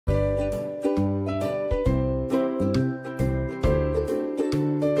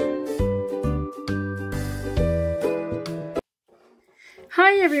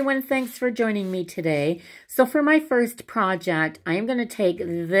Hi everyone, thanks for joining me today. So for my first project, I am going to take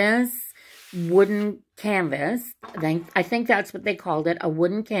this wooden canvas, I think that's what they called it, a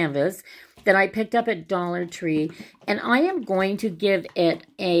wooden canvas that I picked up at Dollar Tree, and I am going to give it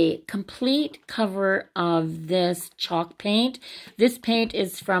a complete cover of this chalk paint. This paint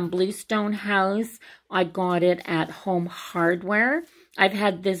is from Bluestone House. I got it at Home Hardware. I've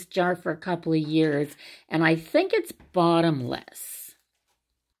had this jar for a couple of years, and I think it's bottomless.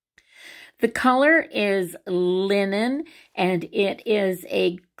 The color is linen, and it is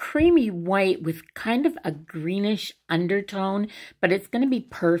a creamy white with kind of a greenish undertone, but it's going to be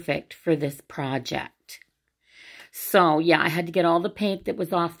perfect for this project. So yeah, I had to get all the paint that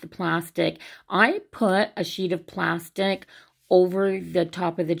was off the plastic. I put a sheet of plastic over the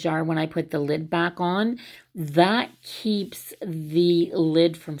top of the jar when I put the lid back on. That keeps the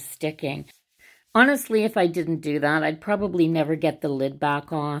lid from sticking. Honestly, if I didn't do that, I'd probably never get the lid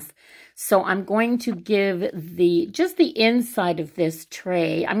back off. So I'm going to give just the inside of this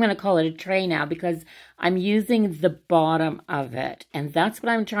tray, I'm going to call it a tray now because I'm using the bottom of it. And that's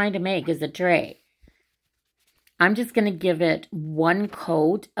what I'm trying to make, is a tray. I'm just going to give it one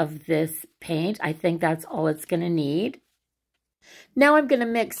coat of this paint. I think that's all it's going to need. Now I'm going to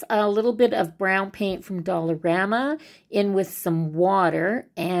mix a little bit of brown paint from Dollarama in with some water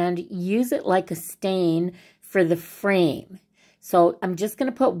and use it like a stain for the frame. So I'm just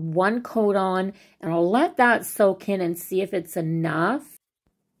going to put one coat on and I'll let that soak in and see if it's enough.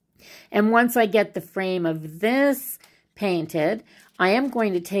 And once I get the frame of this painted, I am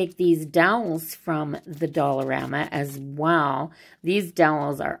going to take these dowels from the Dollarama as well. These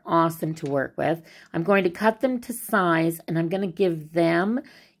dowels are awesome to work with. I'm going to cut them to size and I'm going to give them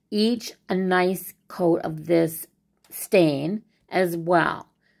each a nice coat of this stain as well.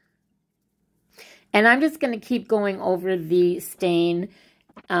 And I'm just going to keep going over the stain,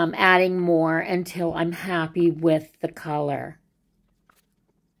 adding more until I'm happy with the color.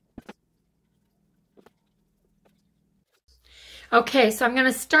 Okay, so I'm going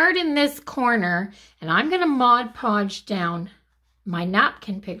to start in this corner, and I'm going to Mod Podge down my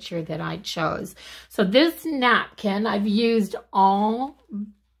napkin picture that I chose. So this napkin, I've used all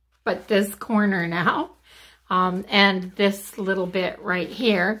but this corner now. And this little bit right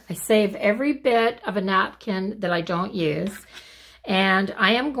here. I save every bit of a napkin that I don't use. And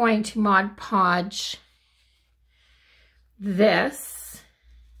I am going to Mod Podge this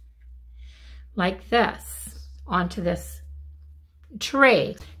like this onto this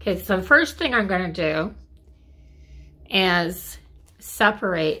tray. Okay, so the first thing I'm going to do is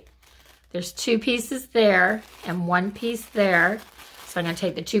separate. There's two pieces there and one piece there. So I'm going to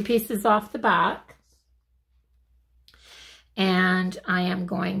take the two pieces off the back. And I am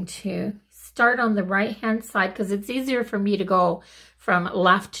going to start on the right-hand side because it's easier for me to go from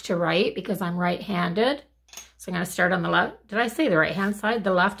left to right because I'm right-handed. So I'm going to start on the left. Did I say the right-hand side?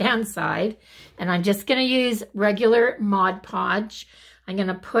 The left-hand side. And I'm just going to use regular Mod Podge. I'm going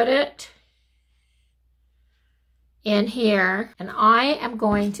to put it in here. And I am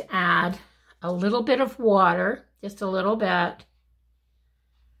going to add a little bit of water, just a little bit,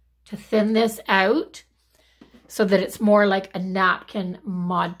 to thin this out, so that it's more like a napkin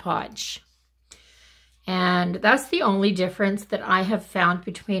Mod Podge. And that's the only difference that I have found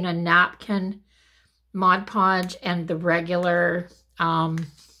between a napkin Mod Podge and the regular Mod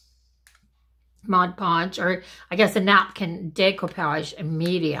Podge, or I guess a napkin decoupage in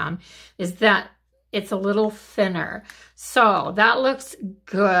medium, is that it's a little thinner. So that looks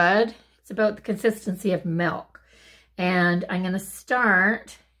good. It's about the consistency of milk. And I'm going to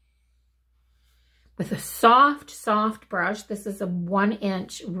start with a soft brush. This is a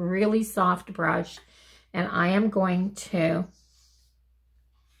 1-inch, really soft brush. And I am going to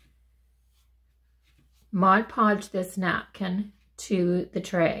Mod Podge this napkin to the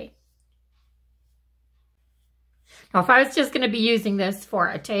tray. Now, if I was just going to be using this for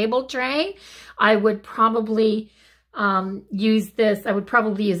a table tray, I would probably use this. I would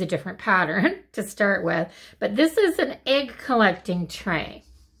probably use a different pattern to start with. But this is an egg collecting tray.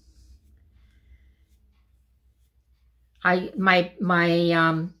 My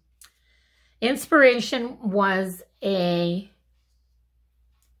inspiration was a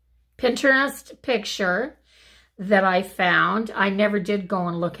Pinterest picture that I found. I never did go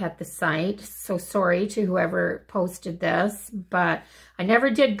and look at the site, so sorry to whoever posted this, but I never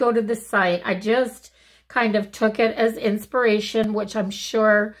did go to the site. I just kind of took it as inspiration, which I'm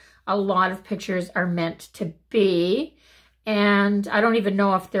sure a lot of pictures are meant to be. And I don't even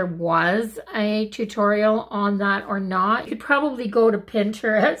know if there was a tutorial on that or not. You could probably go to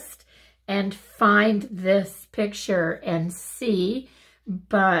Pinterest and find this picture and see,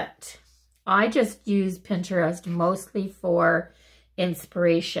 but I just use Pinterest mostly for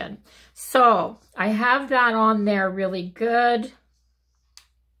inspiration. So I have that on there really good.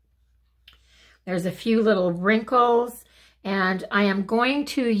 There's a few little wrinkles, and I am going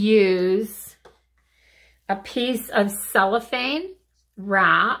to use a piece of cellophane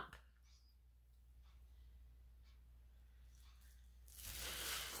wrap.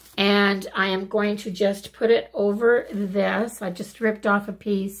 And I am going to just put it over this. I just ripped off a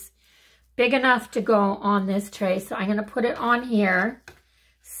piece big enough to go on this tray. So I'm going to put it on here,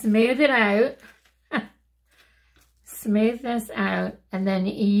 smooth it out, smooth this out, and then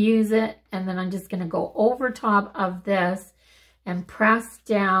use it. And then I'm just going to go over top of this and press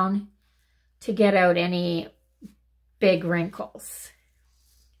down to get out any big wrinkles.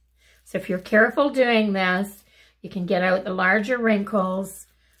 So if you're careful doing this, you can get out the larger wrinkles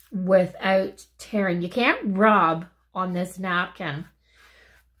without tearing. You can't rub on this napkin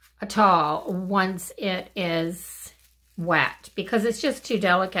at all once it is wet because it's just too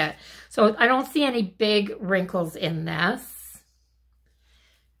delicate. So I don't see any big wrinkles in this.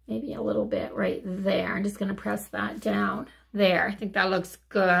 Maybe a little bit right there. I'm just going to press that down there. I think that looks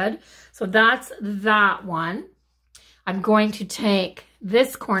good. So that's that one. I'm going to take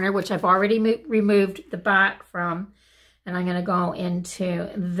this corner, which I've already removed the back from, and I'm going to go into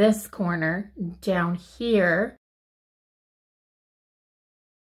this corner down here.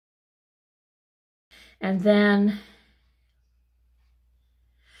 And then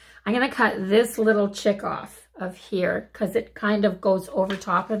I'm going to cut this little chick off of here because it kind of goes over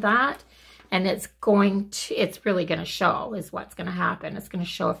top of that. And it's really going to show is what's going to happen. It's going to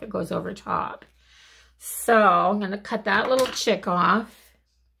show if it goes over top. So I'm going to cut that little chick off.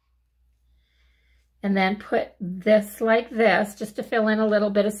 And then put this like this, just to fill in a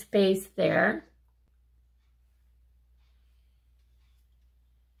little bit of space there.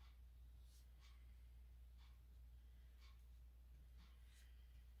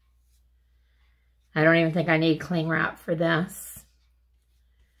 I don't even think I need cling wrap for this.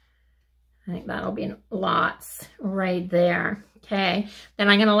 I think that'll be lots right there. Okay, then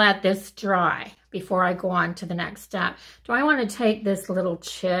I'm gonna let this dry before I go on to the next step. Do I want to take this little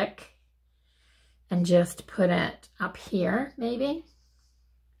chick and just put it up here, maybe?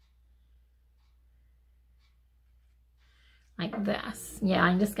 Like this. Yeah,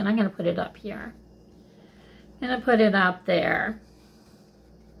 I'm gonna put it up here. I'm gonna put it up there.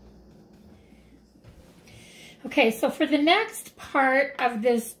 Okay, so for the next part of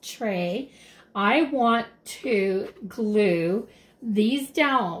this tray, I want to glue these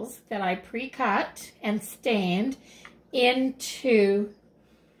dowels that I pre-cut and stained into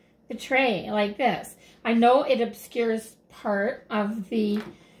the tray like this. I know it obscures part of the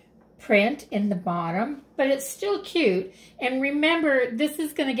print in the bottom, but it's still cute. And remember, this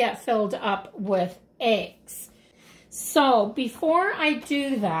is going to get filled up with eggs. So before I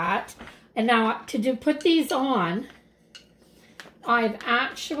do that, and now to put these on, I've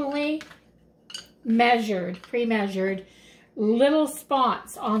actually pre-measured little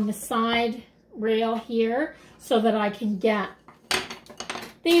spots on the side rail here so that I can get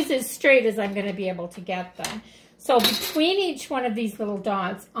these as straight as I'm going to be able to get them. So between each one of these little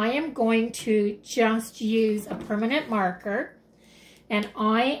dots, I am going to just use a permanent marker, and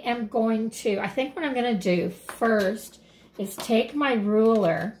I am going to, I think what I'm going to do first is take my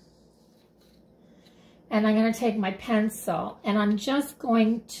ruler, and I'm going to take my pencil, and I'm just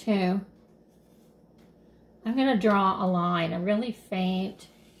going to, I'm going to draw a line, a really faint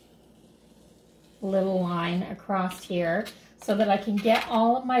little line across here so that I can get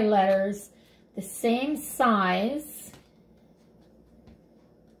all of my letters the same size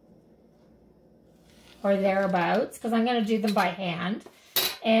or thereabouts, because I'm going to do them by hand.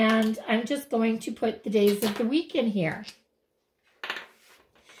 And I'm just going to put the days of the week in here.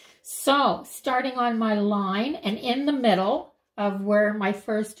 So starting on my line and in the middle of where my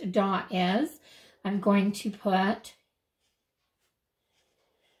first dot is, I'm going to put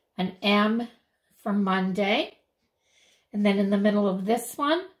an M for Monday. And then in the middle of this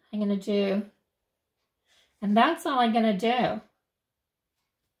one, I'm going to do, and that's all I'm going to do.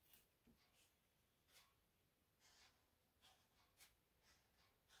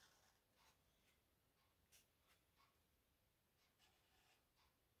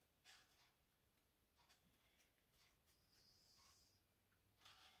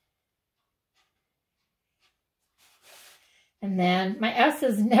 And then my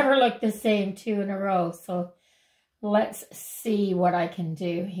S's never look the same 2 in a row, so let's see what I can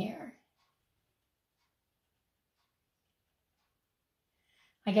do here.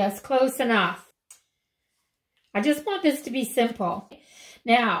 I guess close enough. I just want this to be simple.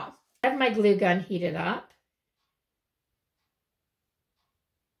 Now, I have my glue gun heated up.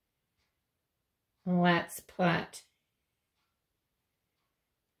 Let's put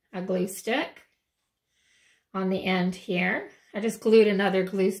a glue stick on the end here. I just glued another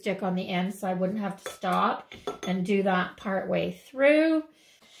glue stick on the end so I wouldn't have to stop and do that part way through.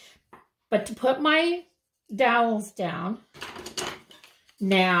 But to put my dowels down,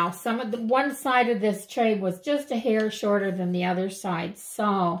 now one side of this tray was just a hair shorter than the other side.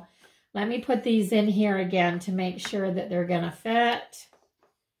 So let me put these in here again to make sure that they're gonna fit.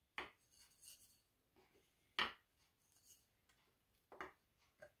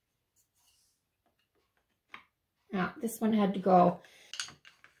 Now, this one had to go.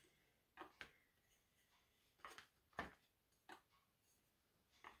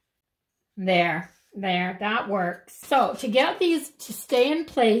 There, that works. So to get these to stay in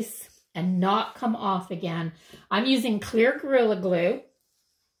place and not come off again, I'm using clear Gorilla Glue.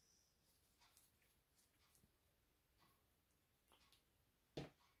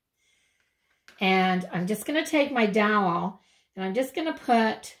 And I'm just gonna take my dowel and I'm just gonna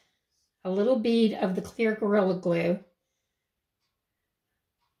put a little bead of the clear Gorilla Glue,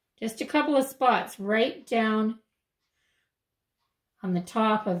 just a couple of spots right down on the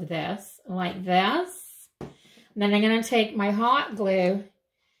top of this, like this. And then I'm going to take my hot glue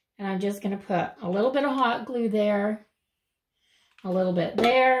and I'm just going to put a little bit of hot glue there, a little bit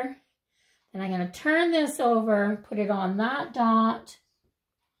there. And I'm going to turn this over, put it on that dot,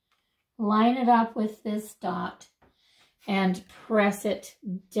 line it up with this dot, and press it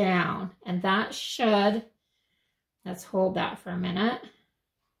down. And that should, let's hold that for a minute.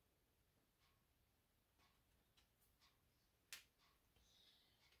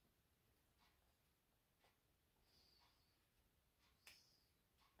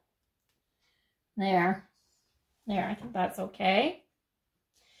 There, I think that's okay.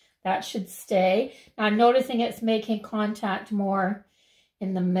 That should stay. Now I'm noticing it's making contact more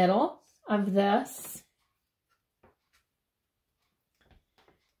in the middle of this.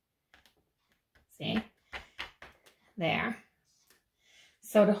 See, there.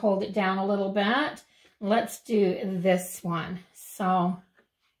 So to hold it down a little bit, let's do this one. So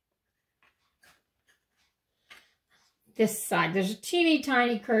this side, there's a teeny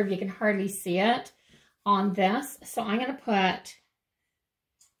tiny curve, you can hardly see it on this. So I'm going to put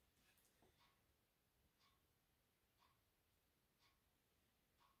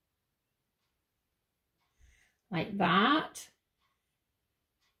like that.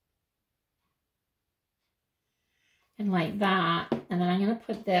 And like that. And then I'm going to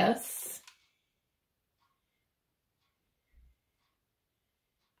put this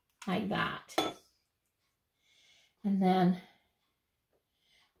like that. And then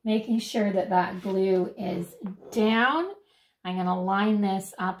making sure that that glue is down. I'm going to line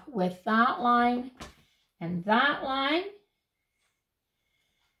this up with that line and that line.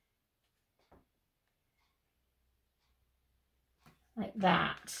 Like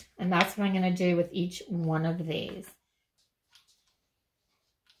that. And that's what I'm going to do with each one of these.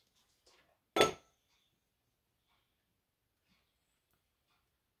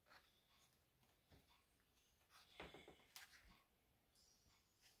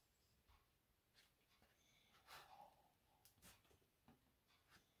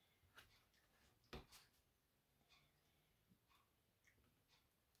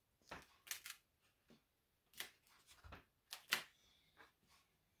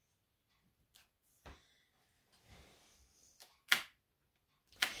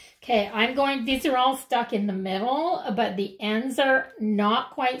 Okay, these are all stuck in the middle, but the ends are not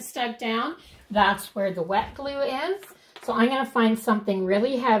quite stuck down. That's where the wet glue is. So I'm going to find something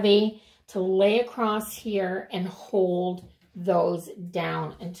really heavy to lay across here and hold those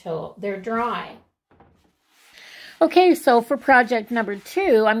down until they're dry. Okay, so for project number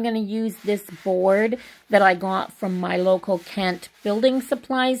 2, I'm going to use this board that I got from my local Kent building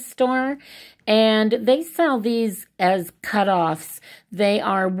supplies store. And they sell these as cut-offs. They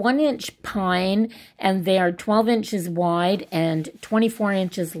are 1-inch pine and they are 12 inches wide and 24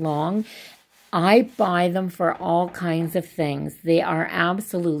 inches long. I buy them for all kinds of things. They are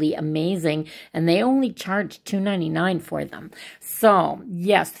absolutely amazing and they only charge $2.99 for them. So,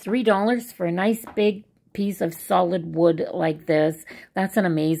 yes, $3 for a nice big piece of solid wood like this. That's an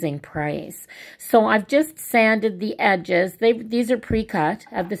amazing price. So I've just sanded the edges. These are pre-cut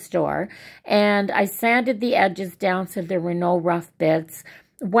at the store. And I sanded the edges down so there were no rough bits.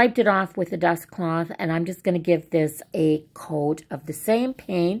 Wiped it off with a dust cloth. And I'm just going to give this a coat of the same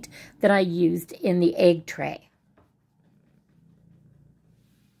paint that I used in the egg tray.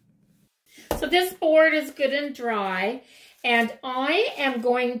 So this board is good and dry. And I am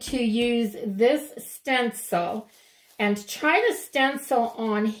going to use this stencil and try to stencil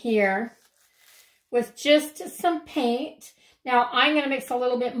on here with just some paint. Now, I'm going to mix a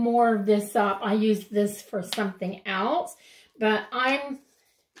little bit more of this up. I used this for something else, but I'm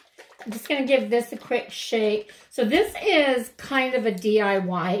just going to give this a quick shake. So this is kind of a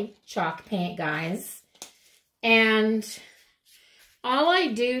DIY chalk paint, guys. And all I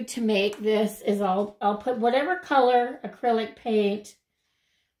do to make this is I'll put whatever color acrylic paint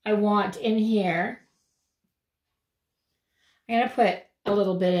I want in here. I'm going to put a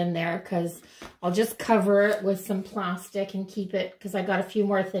little bit in there because I'll just cover it with some plastic and keep it because I got a few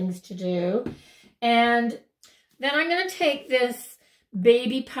more things to do. And then I'm going to take this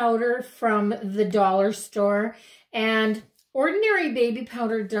baby powder from the dollar store, and ordinary baby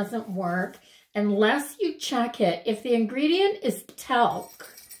powder doesn't work unless you check it. If the ingredient is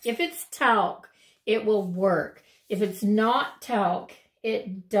talc, if it's talc, it will work. If it's not talc,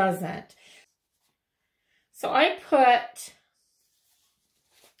 it doesn't. So I put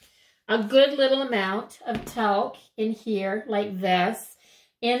a good little amount of talc in here, like this,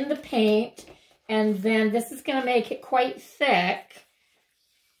 in the paint. And then this is going to make it quite thick,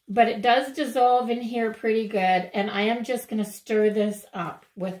 but it does dissolve in here pretty good. And I am just going to stir this up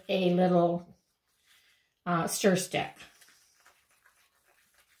with a little stir stick.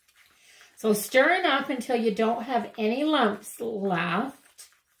 So stir it up until you don't have any lumps left.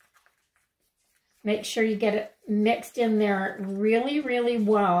 Make sure you get it mixed in there really, really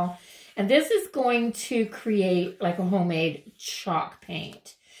well. And this is going to create like a homemade chalk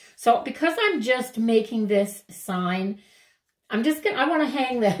paint. So because I'm just making this sign, I want to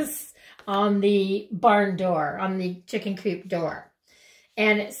hang this on the barn door, on the chicken coop door.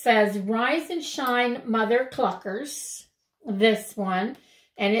 And it says, Rise and Shine Mother Cluckers, this one.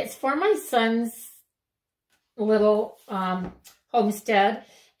 And it's for my son's little homestead,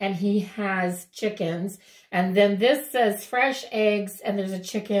 and he has chickens. And then this says fresh eggs, and there's a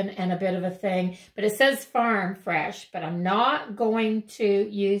chicken and a bit of a thing. But it says farm fresh, but I'm not going to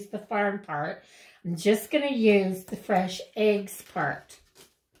use the farm part. I'm just going to use the fresh eggs part.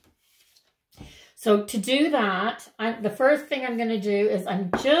 So to do that, the first thing I'm going to do is I'm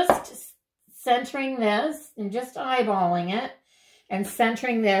just centering this and just eyeballing it and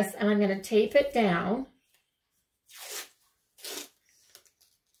centering this, and I'm going to tape it down.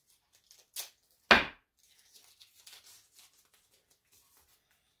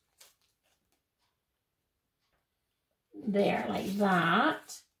 There, like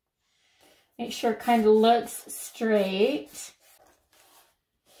that. Make sure it kind of looks straight.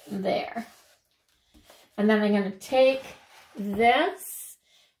 There. And then I'm going to take this,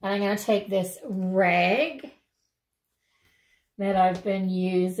 and I'm going to take this rag that I've been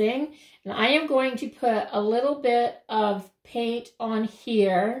using, and I am going to put a little bit of paint on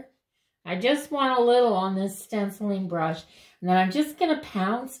here. I just want a little on this stenciling brush, and then I'm just going to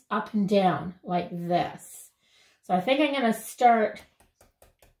pounce up and down like this. So I think I'm going to start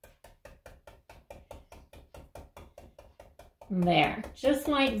there, just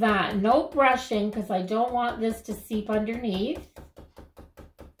like that. No brushing because I don't want this to seep underneath.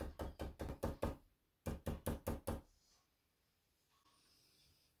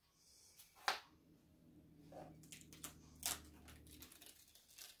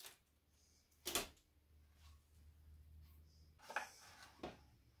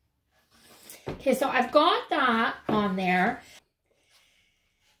 Okay, so I've got that on there.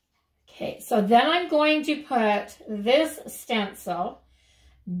 Okay, so then I'm going to put this stencil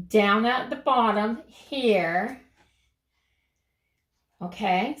down at the bottom here.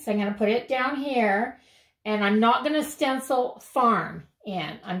 Okay, so I'm going to put it down here, and I'm not going to stencil farm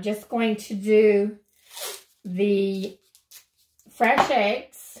in. I'm just going to do the fresh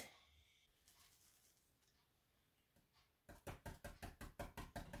eggs.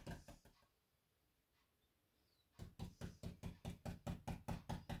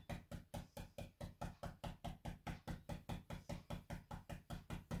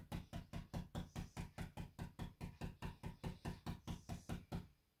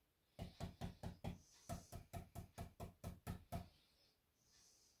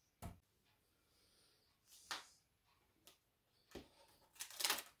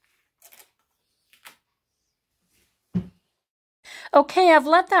 Okay, I've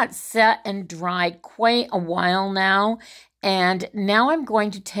let that set and dry quite a while now, and now I'm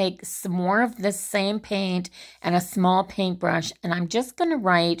going to take some more of this same paint and a small paintbrush, and I'm just going to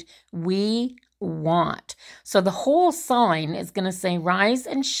write, "We want." So the whole sign is going to say, "Rise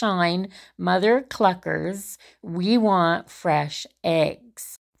and shine, Mother Cluckers, we want fresh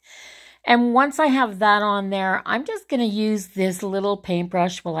eggs." And once I have that on there, I'm just going to use this little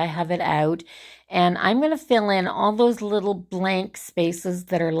paintbrush while I have it out. And I'm going to fill in all those little blank spaces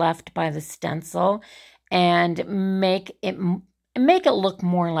that are left by the stencil and make it look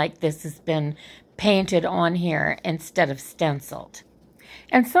more like this has been painted on here instead of stenciled.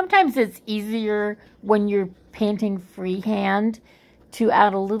 And sometimes it's easier when you're painting freehand to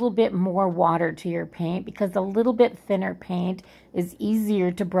add a little bit more water to your paint, because a little bit thinner paint is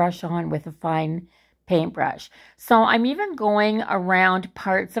easier to brush on with a fine paintbrush. So I'm even going around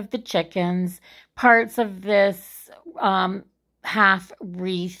parts of the chickens, parts of this half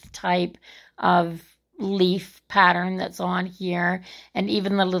wreath type of leaf pattern that's on here, and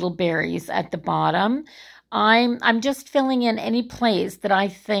even the little berries at the bottom. I'm just filling in any place that I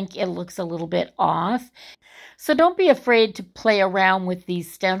think it looks a little bit off. So don't be afraid to play around with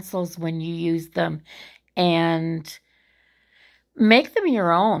these stencils when you use them and make them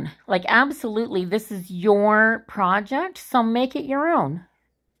your own. Like, absolutely, this is your project, so make it your own.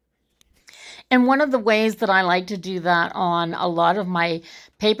 And one of the ways that I like to do that on a lot of my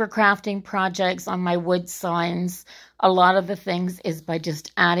paper crafting projects, on my wood signs, a lot of the things is by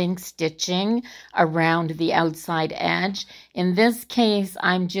just adding stitching around the outside edge. In this case,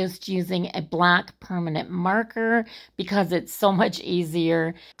 I'm just using a black permanent marker because it's so much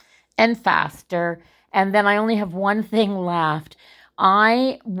easier and faster. And then I only have one thing left.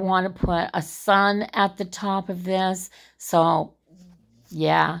 I want to put a sun at the top of this. So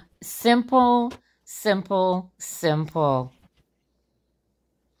yeah, simple, simple, simple.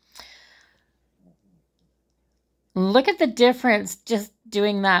 Look at the difference just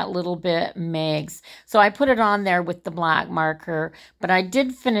doing that little bit makes. So I put it on there with the black marker, but I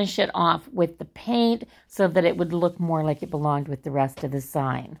did finish it off with the paint so that it would look more like it belonged with the rest of the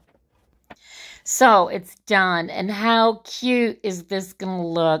sign. So it's done. And how cute is this going to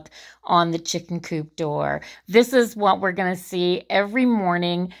look on the chicken coop door? This is what we're going to see every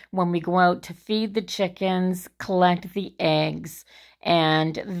morning when we go out to feed the chickens, collect the eggs.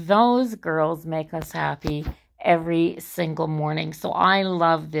 And those girls make us happy every single morning. So I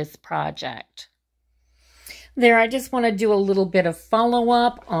love this project. There, I just want to do a little bit of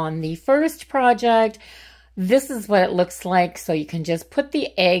follow-up on the first project. This is what it looks like. So you can just put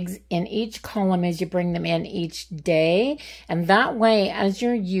the eggs in each column as you bring them in each day. And that way, as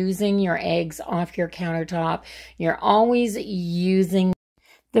you're using your eggs off your countertop, you're always using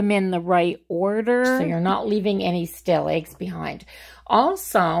them in the right order, so you're not leaving any stale eggs behind.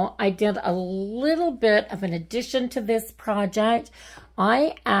 Also, I did a little bit of an addition to this project.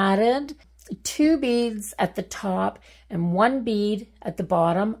 I added 2 beads at the top and 1 bead at the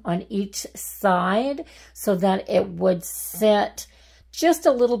bottom on each side so that it would sit just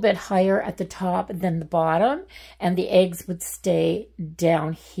a little bit higher at the top than the bottom, and the eggs would stay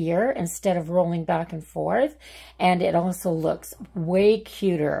down here instead of rolling back and forth. And it also looks way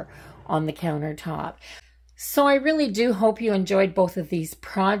cuter on the countertop. So I really do hope you enjoyed both of these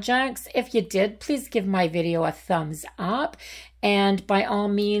projects. If you did, please give my video a thumbs up, and by all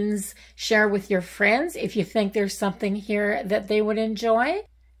means share with your friends if you think there's something here that they would enjoy.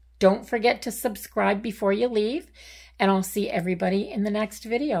 Don't forget to subscribe before you leave, and I'll see everybody in the next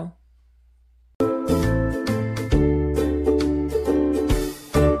video.